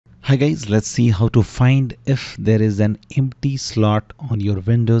Hi guys, let's see how to find if there is an empty slot on your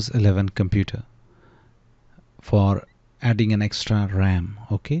Windows 11 computer for adding an extra RAM.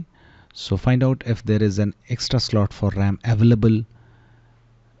 Okay, so find out if there is an extra slot for RAM available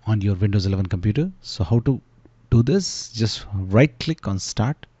on your Windows 11 computer. So how to do this? Just right click on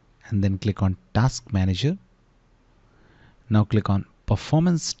Start and then click on Task Manager. Now click on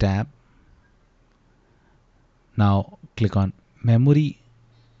Performance tab. Now click on Memory.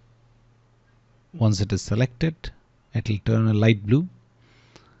 Once it is selected, it will turn a light blue.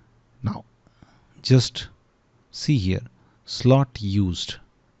 Now just see here, slot used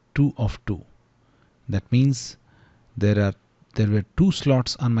 2 of 2. That means there were 2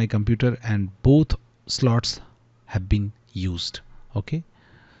 slots on my computer and both slots have been used. Okay,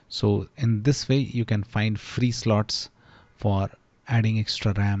 so in this way you can find free slots for adding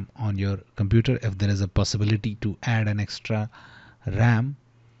extra RAM on your computer if there is a possibility to add an extra RAM.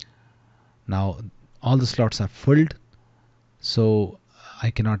 Now all the slots are filled, so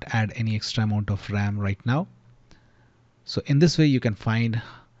I cannot add any extra amount of RAM right now. So in this way you can find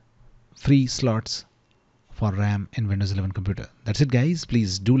free slots for RAM in Windows 11 computer. That's it guys.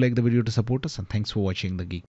 Please do like the video to support us, and thanks for watching The Geek.